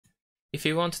If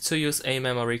you want to use a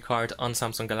memory card on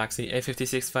Samsung Galaxy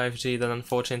A56 5G, then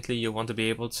unfortunately you won't be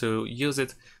able to use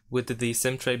it with the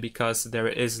SIM tray because there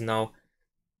is no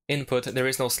input, there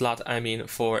is no slot, I mean,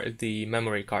 for the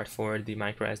memory card, for the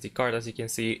microSD card. As you can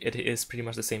see, it is pretty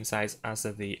much the same size as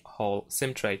the whole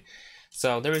SIM tray.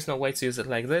 So there is no way to use it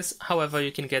like this. However,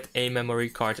 you can get a memory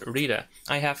card reader.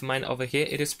 I have mine over here.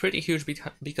 It is pretty huge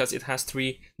because it has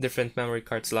 3 different memory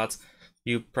card slots.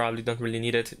 You probably don't really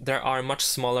need it. There are much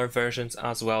smaller versions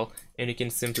as well, and you can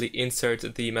simply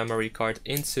insert the memory card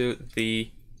into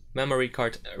the memory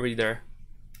card reader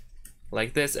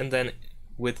like this, and then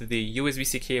with the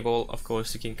USB-C cable, of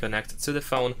course, you can connect to the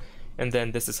phone, and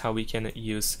then this is how we can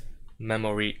use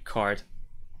memory card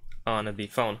on the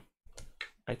phone.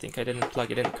 I think I didn't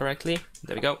plug it in correctly.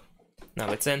 There we go.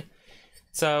 Now it's in.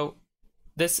 So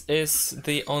this is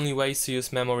the only way to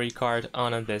use memory card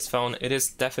on this phone. It is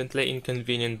definitely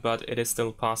inconvenient, but it is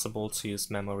still possible to use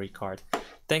memory card.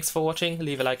 Thanks for watching.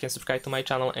 Leave a like and subscribe to my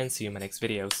channel, and see you in my next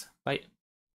videos. Bye.